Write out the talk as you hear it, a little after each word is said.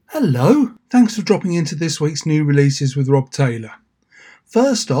Hello, thanks for dropping into this week's new releases with Rob Taylor.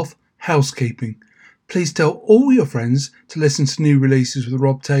 First off, housekeeping. Please tell all your friends to listen to new releases with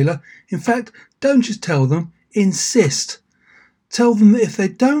Rob Taylor. In fact, don't just tell them, insist. Tell them that if they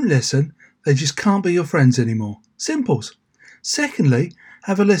don't listen, they just can't be your friends anymore. Simples. Secondly,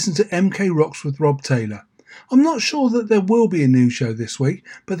 have a listen to MK Rocks with Rob Taylor. I'm not sure that there will be a new show this week,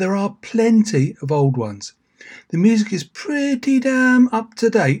 but there are plenty of old ones. The music is pretty damn up to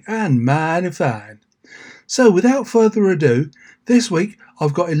date and mighty fine. So without further ado, this week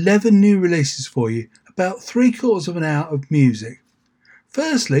I've got 11 new releases for you, about 3/4 of an hour of music.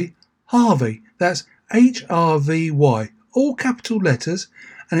 Firstly, Harvey, that's HRVY, all capital letters,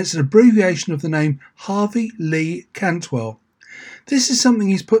 and it's an abbreviation of the name Harvey Lee Cantwell. This is something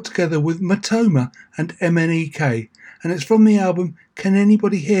he's put together with Matoma and MNEK, and it's from the album Can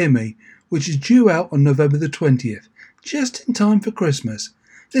Anybody Hear Me?, which is due out on November the 20th, just in time for Christmas.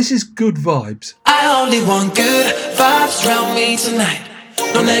 This is good vibes. I only want good vibes around me tonight.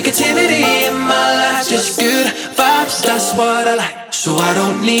 No negativity in my life, just good vibes, that's what I like. So I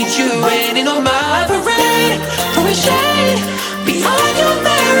don't need you raining on my parade, throwing shade behind your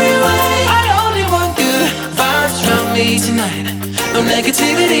merry way. I only want good vibes around me tonight. No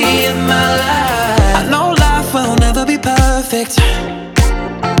negativity in my life. I know life will never be perfect,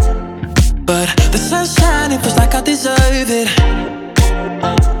 but the sun's shining feels like I deserve it.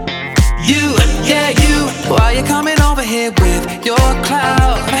 You, yeah you, why you coming over here with your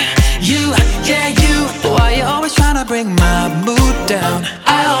cloud? You, yeah you, why you always trying to bring my mood down?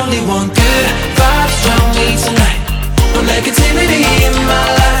 I only want good vibes from me tonight. No negativity in my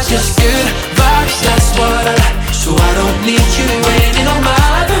life, just good vibes, that's what I like. So I don't need you raining on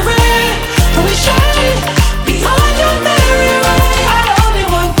my parade, throwing shade behind your merry way. I only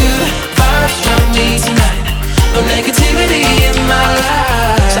want good vibes from me tonight. No negativity in my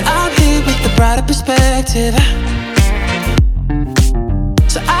life. So I'm here with the brighter perspective,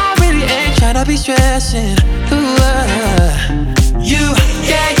 so I really ain't tryna be stressing. You,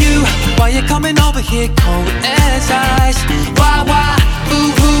 yeah you, why you coming over here cold as ice? Why,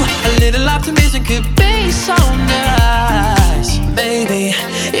 ooh, a little optimism could be so nice. Baby,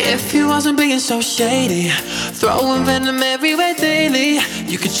 if you wasn't being so shady, throwing venom everywhere daily,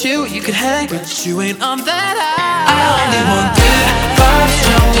 you could chill, you could hang, but you ain't on that high. I only want good vibes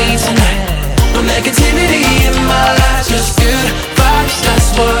from me tonight. No negativity in my life, just good vibes, that's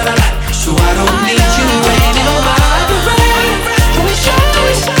what I like. So I don't need you raining on my parade, throwing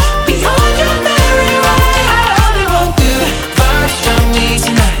shade behind your merry way. I only want good vibes from me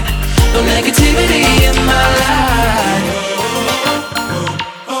tonight. No negativity in my life.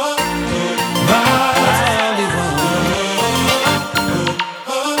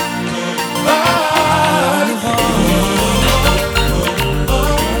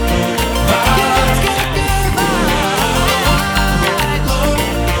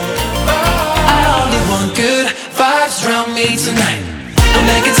 Tonight, no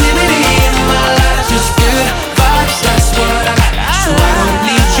negativity in my life, just good vibes, that's what I like. So I don't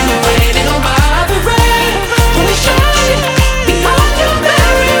need you raining on my parade, throwing shade behind your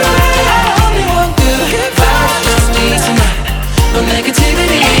merry way. I only want good vibes from me tonight. No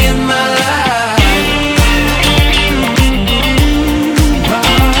negativity in my life.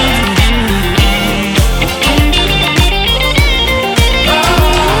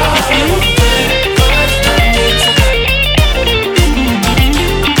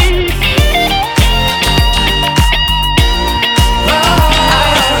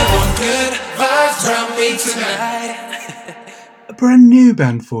 A brand new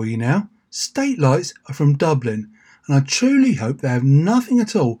band for you now. State Lights are from Dublin, and I truly hope they have nothing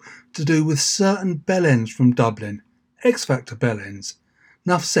at all to do with certain bellends from Dublin. X Factor bellends.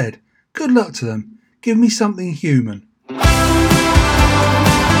 Enough said. Good luck to them. Give me something human.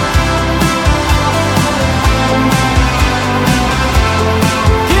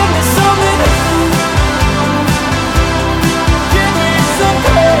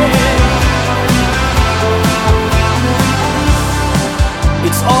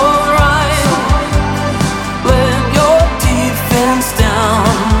 It's alright, let your defense down.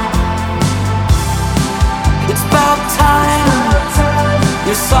 It's about time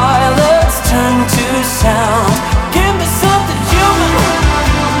your silence turned to sound. Give me something human,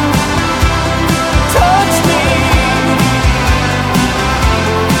 touch me.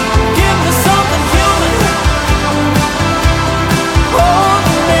 Give me something human, hold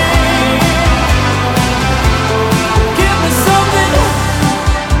me. Give me something.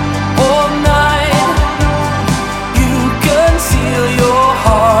 All night you conceal your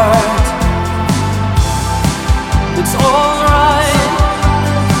heart. It's alright,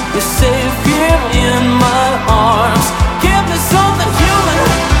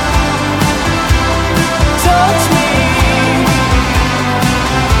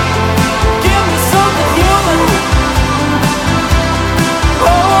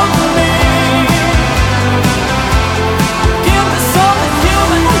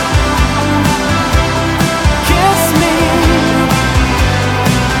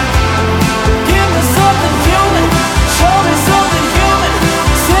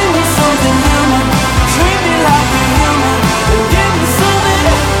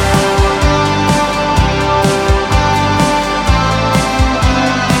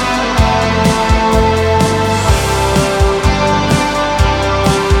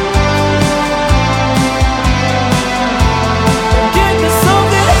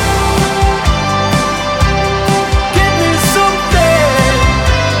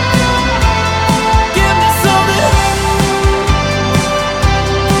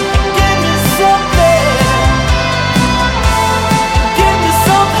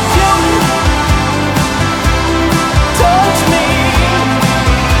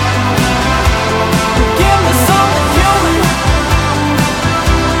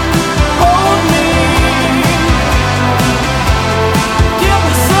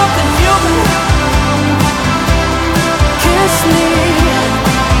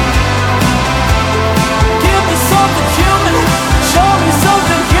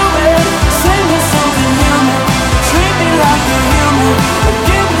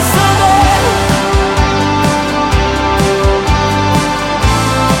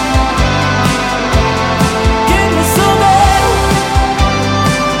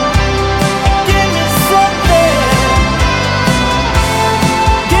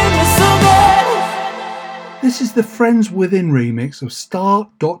 is the Friends Within remix of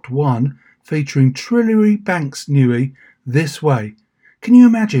Star.1 featuring Trillery Banks Newey, This Way. Can you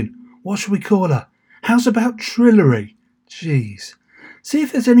imagine? What should we call her? How's about Trillery? Jeez. See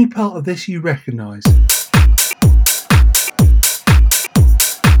if there's any part of this you recognise.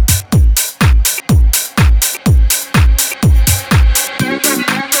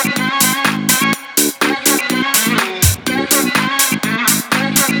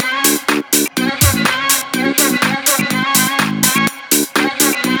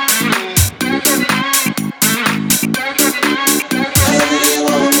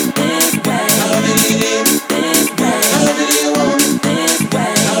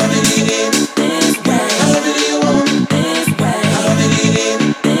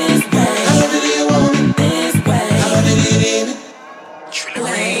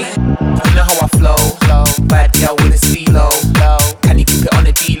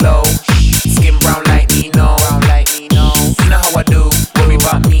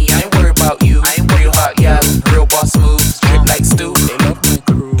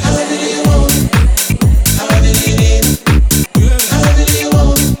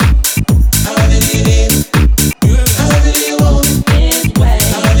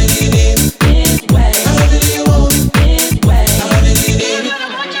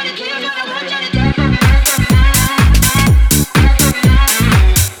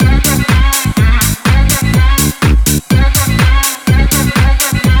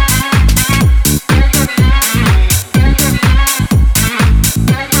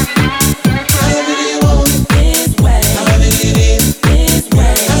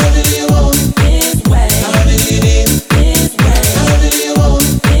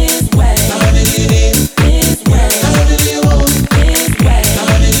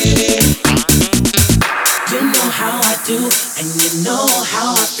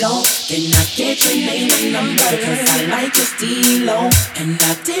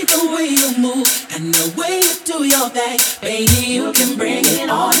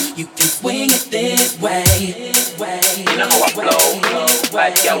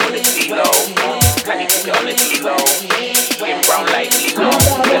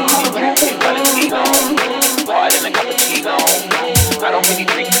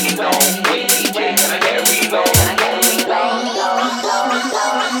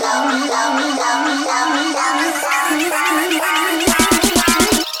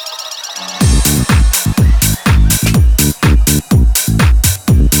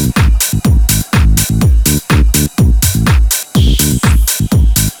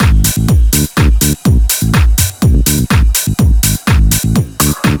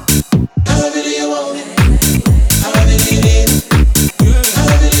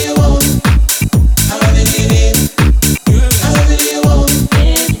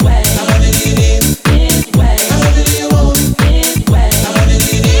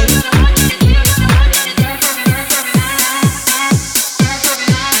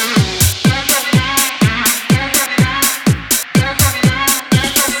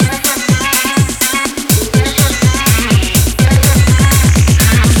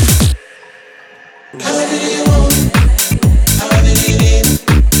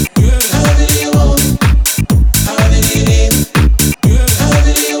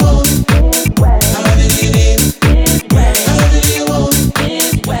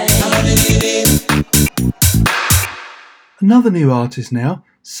 Another new artist now,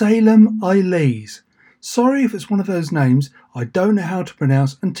 Salem Ilese. Sorry if it's one of those names I don't know how to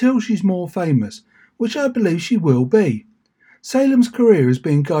pronounce until she's more famous, which I believe she will be. Salem's career is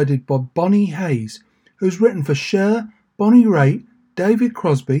being guided by Bonnie Hayes, who's written for Cher, Bonnie Raitt, David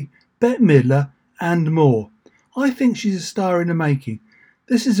Crosby, Bette Midler and more. I think she's a star in the making.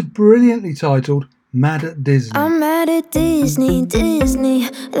 This is brilliantly titled Mad at Disney. I'm mad at Disney,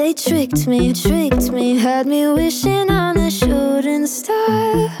 they tricked me, had me wishing on a shooting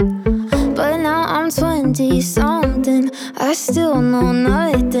star. But now I'm 20-something, I still know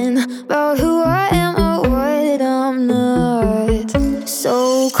nothing about who I am or what I'm not.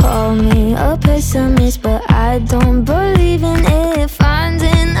 So call me a pessimist, but I don't believe in it.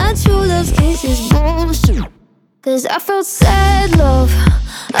 Finding a true love kiss is bullshit. 'Cause I felt sad love,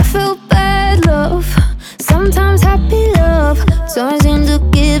 I felt bad love. Sometimes happy love turns into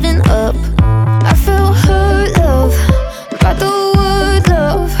giving up. I felt hurt love, by the word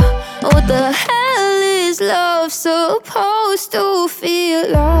love. What the hell is love supposed to feel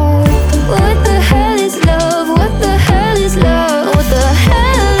like? What the hell is love? What the hell is love? What the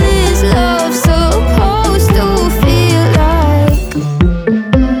hell is love supposed to feel like?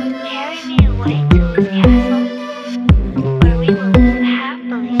 Carry me away to the castle, where we will live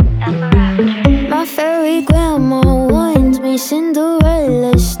happily ever after. My fairy grandma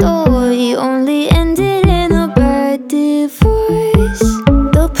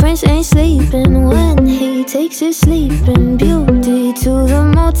prince ain't sleeping when he takes his sleeping beauty to the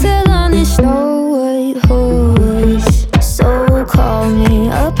motel on his snow white horse. So call me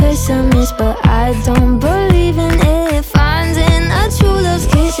a pessimist, but I don't believe in it. Finding a true love's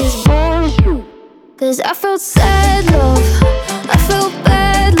kiss is bullshit. 'Cause I felt sad love, I felt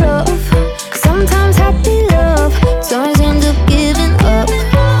bad love. Sometimes happy love turns into giving up.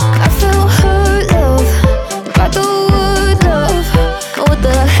 I felt hurt love, by the word love. What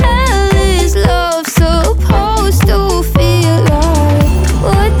the hell is love supposed to feel like?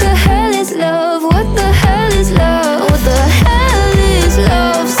 What the hell is love? What the hell is love? What the hell is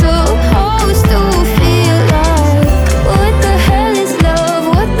love supposed to feel like? What the hell is love?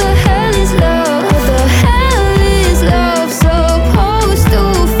 What the hell is love? What the hell is love supposed to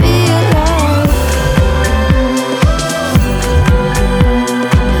feel like?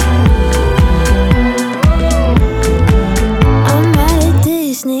 I'm mad at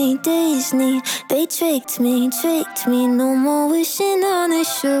Disney, Disney. They tricked me. No more wishing on a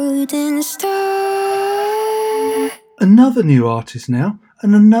shooting star. Another new artist now,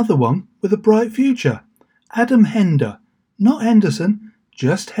 and another one with a bright future. Adam Hender. Not Henderson,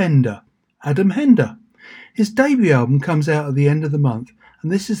 just Hender. Adam Hender. His debut album comes out at the end of the month,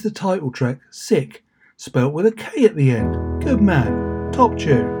 and this is the title track, Sick, spelt with a K at the end. Good man. Top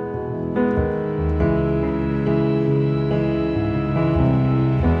tune.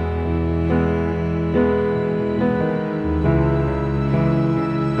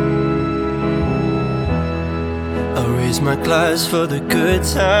 I raise my glass for the good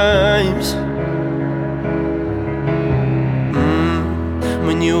times.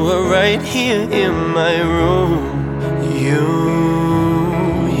 When you were right here in my room, you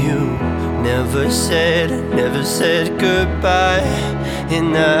never said goodbye.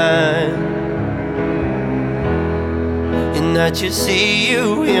 And I just see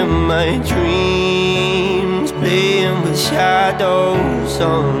you in my dreams, playing with shadows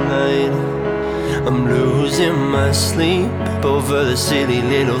all night. I'm losing my sleep over the silly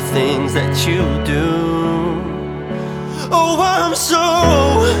little things that you do. Oh, I'm so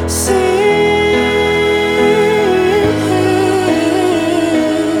sick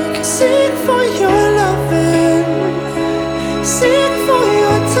for your loving, sick for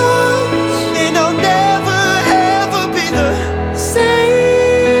your touch, and I'll never ever be the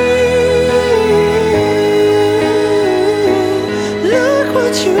same. Look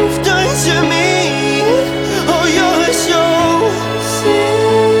what you've done to me. Oh, you're so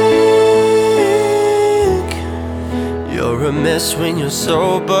sick. You're a mess when you're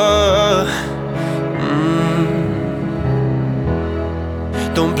sober.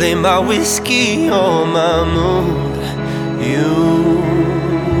 Don't blame my whiskey or my mood.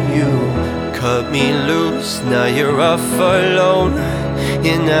 You cut me loose, now you're off alone.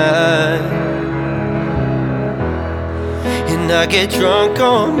 And I get drunk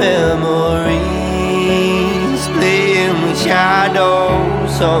on memories, playing with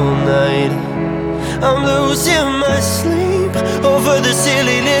shadows all night. I'm losing my sleep over the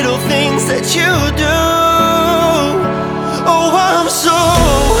silly little things that you do. Oh, I'm so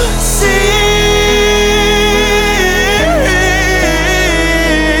sick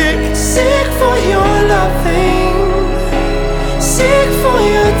for your loving, sick for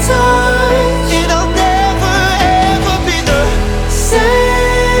your touch, and I'll never ever be the same.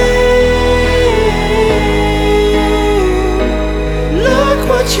 Look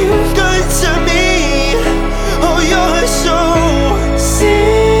what you've done to me. Oh, you're so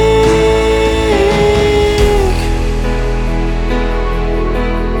sick.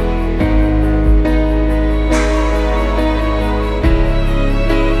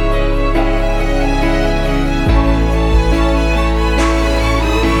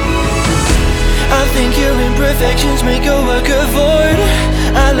 Imperfections make your work of art.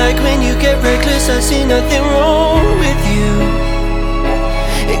 I like when you get reckless, I see nothing wrong with you.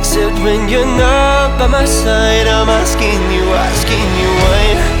 Except when you're not by my side, I'm asking you why.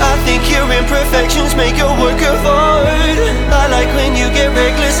 I think your imperfections make your work of art. I like when you get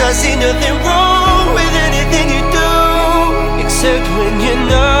reckless, I see nothing wrong with anything you do. Except when you're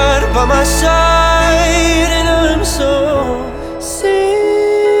not by my side, and I'm so sick.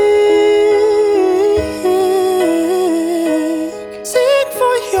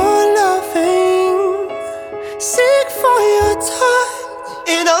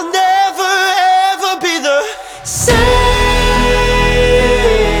 And I'll never ever be the same.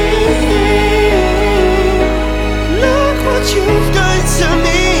 Look what you've done to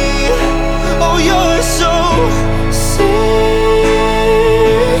me. Oh, you're so sick.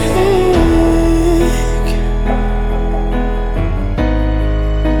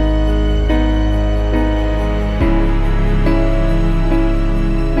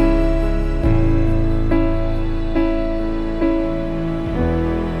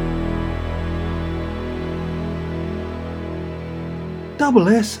 Double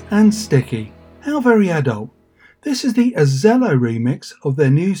S and Sticky. How very adult. This is the Azello remix of their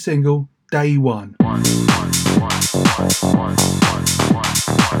new single, Day One. No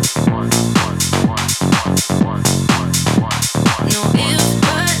if,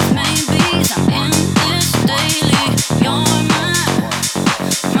 but maybes, I'm in this daily. You're my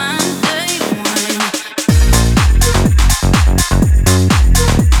day one.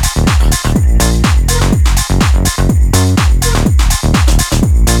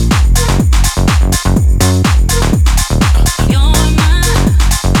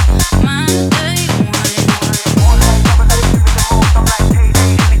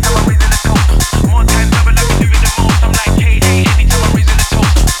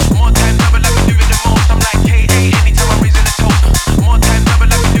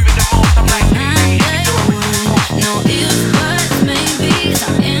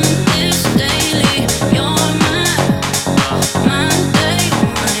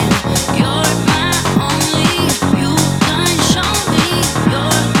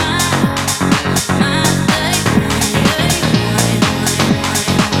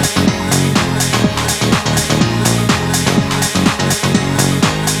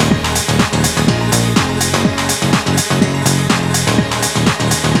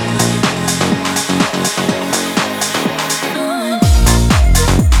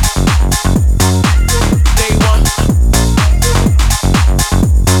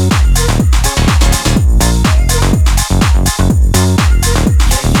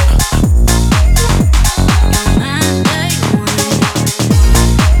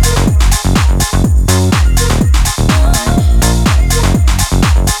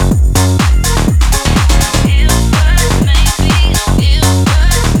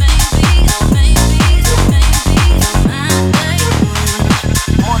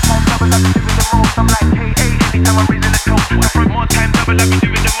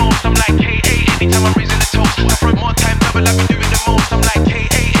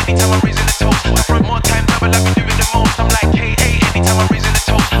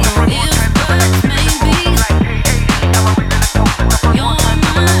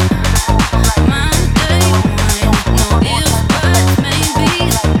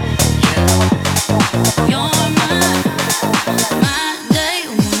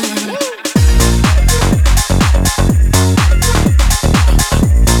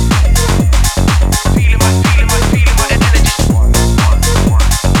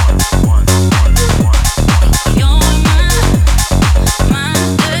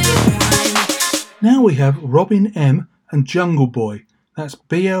 Now we have Robin M and Jungle Boy, that's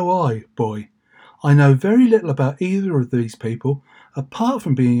B-O-I Boy. I know very little about either of these people, apart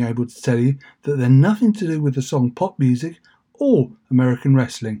from being able to tell you that they're nothing to do with the song pop music or American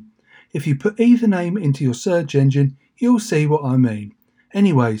wrestling. If you put either name into your search engine, you'll see what I mean.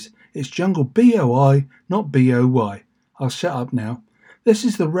 Anyways, it's Jungle B-O-I, not B-O-Y. I'll shut up now. This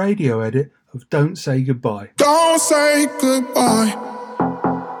is the radio edit of Don't Say Goodbye. Don't say goodbye.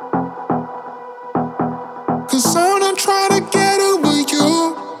 'Cause I'm not trying to get over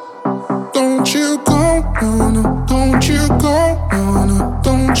you. Don't you go, no, no. Don't you go, no, no.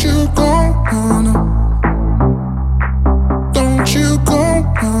 Don't you go, no, no. Don't you go,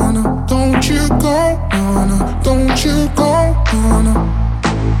 no, no. Don't you go, no, no. Don't you go, no, no.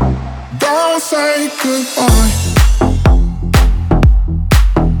 Don't say goodbye.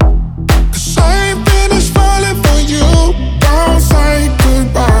 'Cause I ain't finished falling for you. Don't say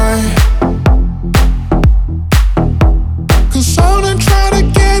goodbye. I'm not trying to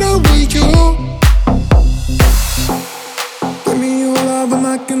get over you. Give me your love and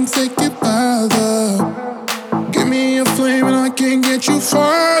I can take it further. Give me a flame and I can get you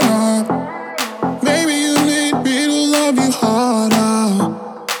further. Maybe you need me to love you harder,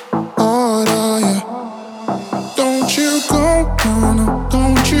 harder, yeah. Don't you go, no, no.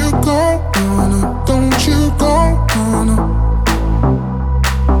 Don't you go, no, no. Don't you go, no, no.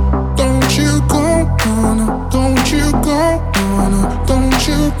 Don't you go, no, no. Don't you go. Don't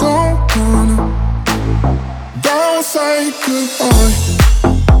you go, no, no. Don't say goodbye.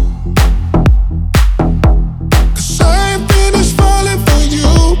 'Cause I ain't finished falling for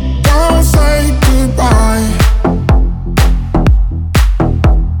you. Don't say goodbye.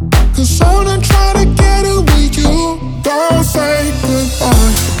 'Cause I'm not trying to get over you. Don't say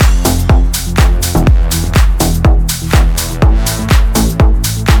goodbye.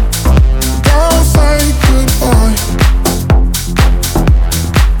 Don't say goodbye.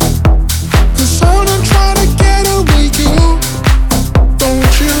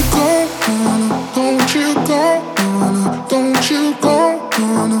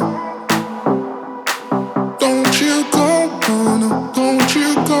 Don't you go, no, no. Don't Don't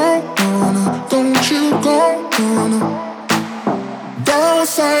you go, no, don't you go, no. Don't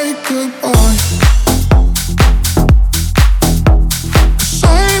say goodbye.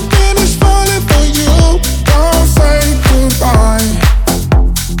 Same thing is falling for you. Don't say goodbye.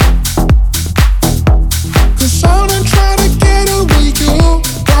 'Cause I've been trying to get away you.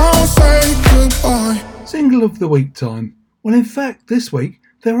 Don't say goodbye. Single of the week time. Well, in fact, this week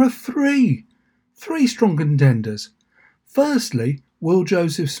there are three strong contenders. Firstly, Will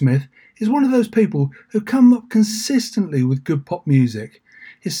Joseph Smith is one of those people who come up consistently with good pop music.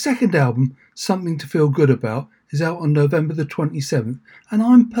 His second album, Something to Feel Good About, is out on November the 27th, and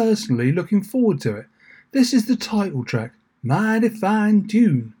I'm personally looking forward to it. This is the title track, Mighty Fine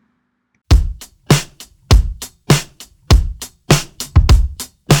Tune.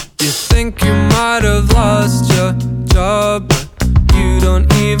 You think you might have lost your job, but you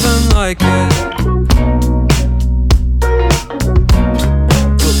don't even like it.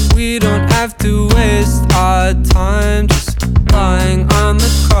 But we don't have to waste our time just lying on the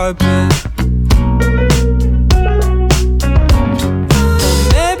carpet. Or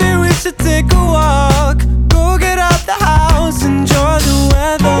maybe we should take a walk, go get out the house, enjoy the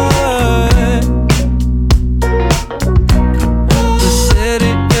weather. The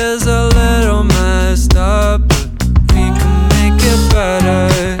city is a little messed up, but we can make it better.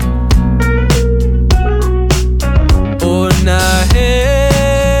 Oh, now hey,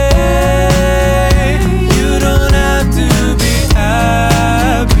 you don't have to be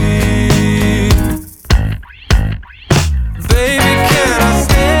happy. Baby, can I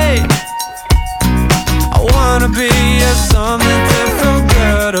stay? I wanna be something to feel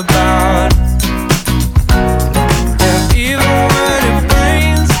good about. Yeah, even when it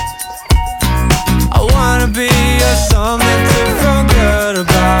rains, I wanna be something to feel good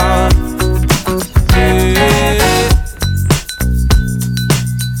about. Yeah.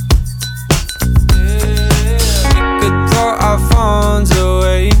 We could throw our phones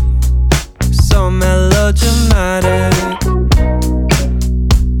away, so melodramatic.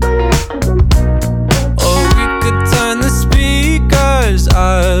 Or we could turn the speakers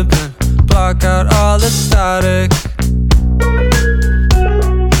up and block out all the static.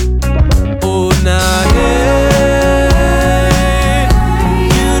 Oh, now hey,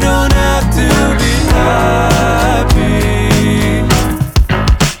 you don't have to be happy.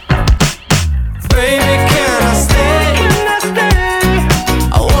 Baby, can I stay?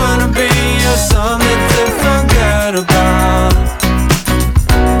 I wanna be something to feel good about.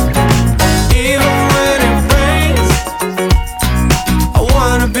 Even when it rains, I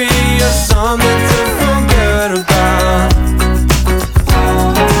wanna be something to feel good about.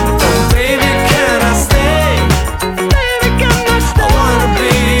 Baby, can I stay? I wanna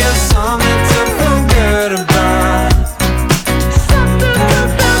be something to feel good about.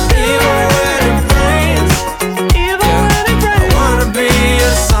 Even when it rains, I wanna be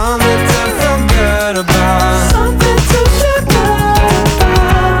something to feel good about.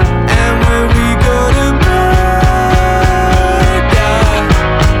 And when we go to bed, yeah,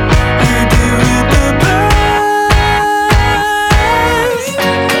 you do it the best.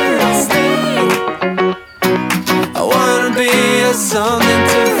 I wanna be something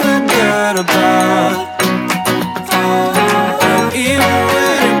to feel good about. Even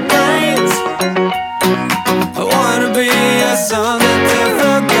when it rains, I wanna be something to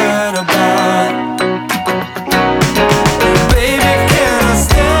feel good about. Baby, can I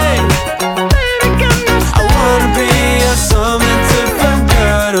stay? I wanna be something to feel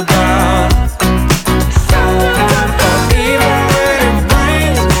good about. Even when it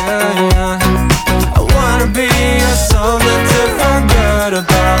rains, yeah, yeah, I wanna be something to feel good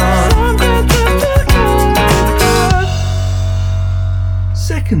about.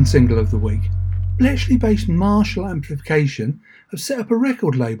 Second single of the week. Bletchley-based Marshall Amplification have set up a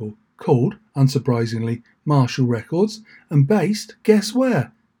record label called, unsurprisingly, Marshall Records, and based, guess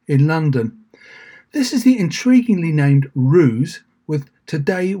where? In London. This is the intriguingly named Ruse with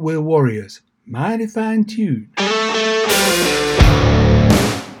Today We're Warriors. Mighty fine tune.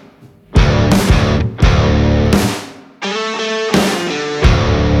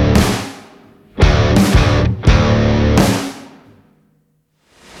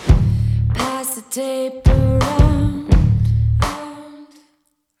 Pass the tape around.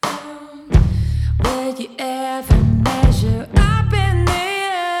 Will you ever measure up in the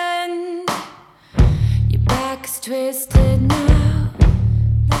end? Your back is twisted now.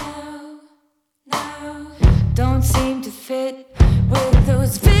 Don't seem to fit with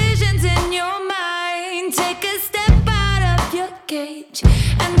those visions in your mind. Take a step out of your cage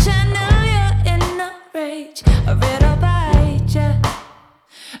and channel your inner rage, or it'll bite ya.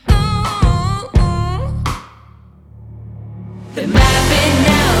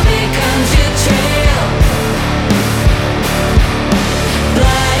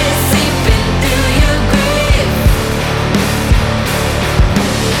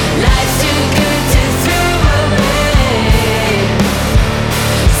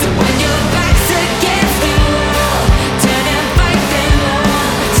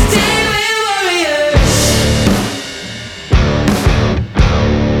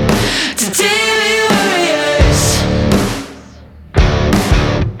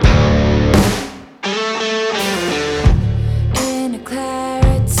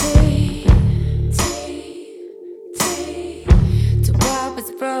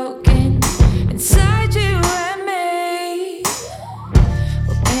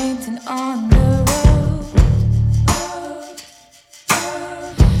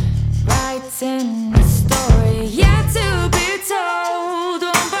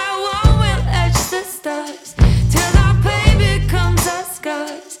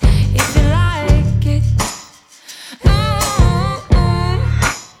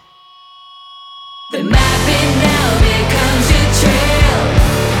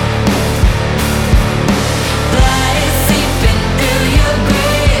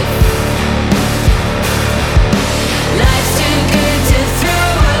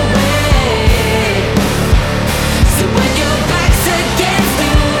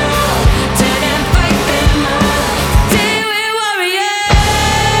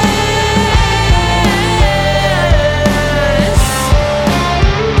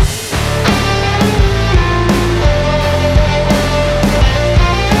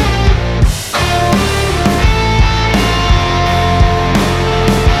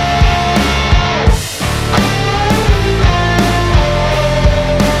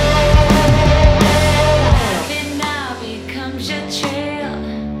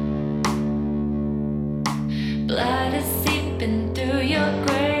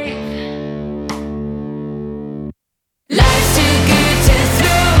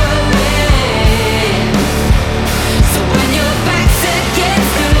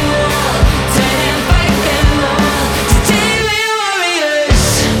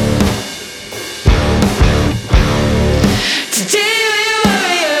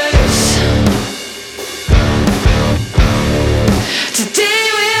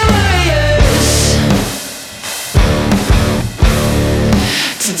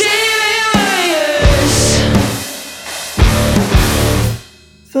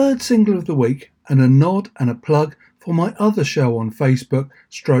 third single of the week, and a nod and a plug for my other show on Facebook,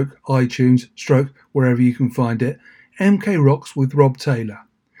 /iTunes, wherever you can find it, MK Rocks with Rob Taylor.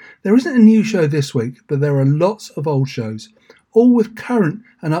 There isn't a new show this week, but there are lots of old shows, all with current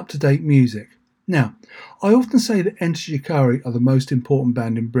and up-to-date music. Now, I often say that Enter Shikari are the most important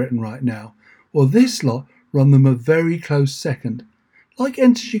band in Britain right now. Well, this lot run them a very close second. Like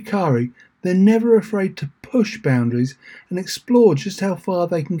Enter Shikari, they're never afraid to push boundaries and explore just how far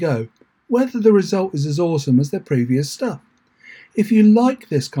they can go, whether the result is as awesome as their previous stuff. If you like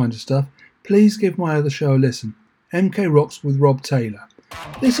this kind of stuff, please give my other show a listen, MK Rocks with Rob Taylor.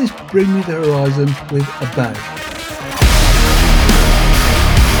 This is Bring Me the Horizon with a Bay.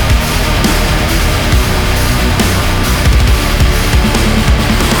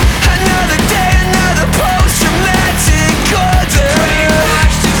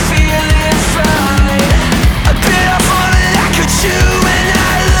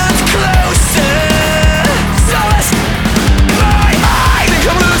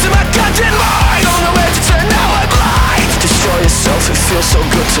 It feels so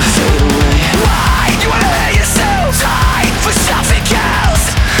good to fade away. Why you wanna hurt yourself? Time for something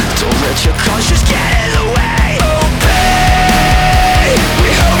else. Don't let your conscience get in the way. Oh babe, we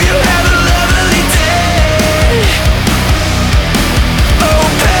hope you have a lovely day. Oh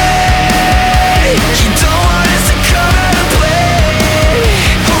babe, you don't want us to come out and play.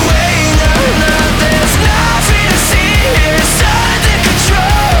 Oh wait, no, there's nothing to see here. It's under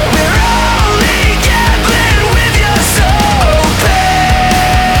control. We're only gambling with your soul.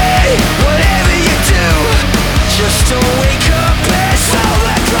 Whatever you do, just don't wake up and smell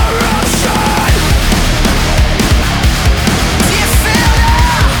like corruption. Do you feel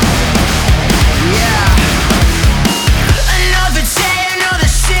that? Yeah. Another day, another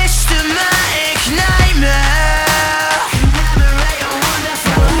systematic nightmare.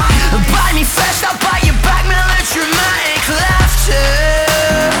 Bite me first, I'll bite you back, melodramatic laughter.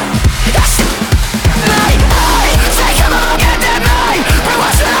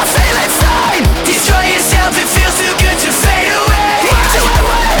 Destroy yourself, it feels too good to fade away. Why do I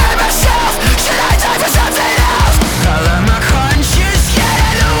wanna hurt myself? Should I die for something else? I let my conscience get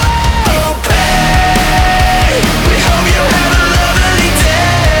in the way. Oh babe, we hope you have a lovely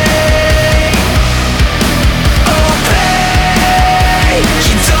day. Oh babe,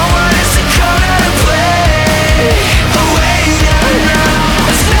 you don't want us to come out and play. Oh wait, no,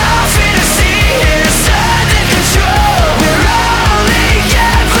 there's nothing to see here. It's under control. We're only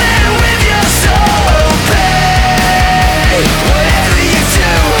gambling with your soul. Whatever you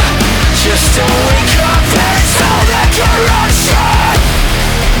do, just don't wake up and smell that corruption.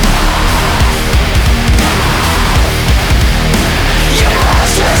 You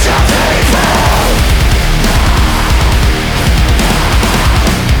monsters of people.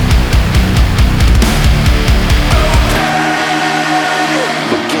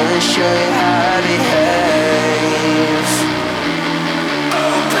 We're gonna show you how to behave.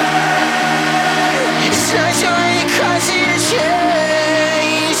 It's not showing cause you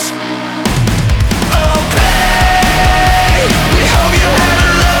change. Oh babe, we hope you have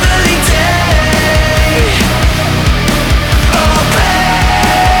a lovely day. Oh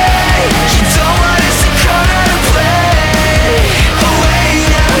babe, you don't want us to come out and play. Oh wait,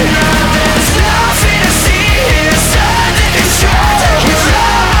 no, there's nothing to see here. It's under control. You're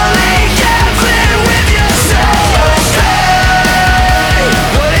only gambling with your soul. Oh babe,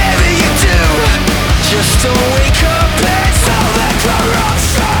 whatever you do, just don't wake up and smell that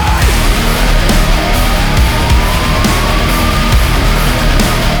corruption.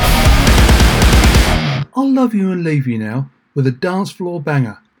 I'll love you and leave you now with a dance floor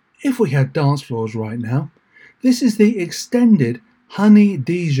banger, if we had dance floors right now. This is the extended Honey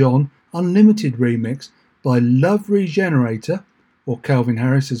Dijon Unlimited remix by Love Regenerator, or Calvin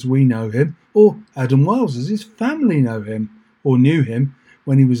Harris as we know him, or Adam Wells as his family know him, or knew him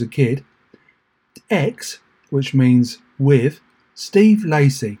when he was a kid. X, which means with, Steve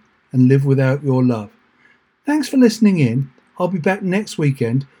Lacy and Live Without Your Love. Thanks for listening in. I'll be back next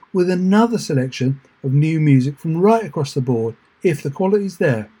weekend with another selection of new music from right across the board, if the quality's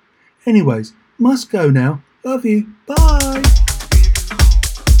there. Anyways, must go now. Love you. Bye.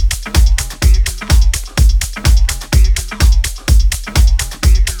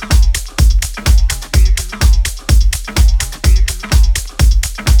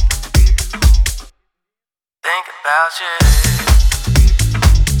 Think about you.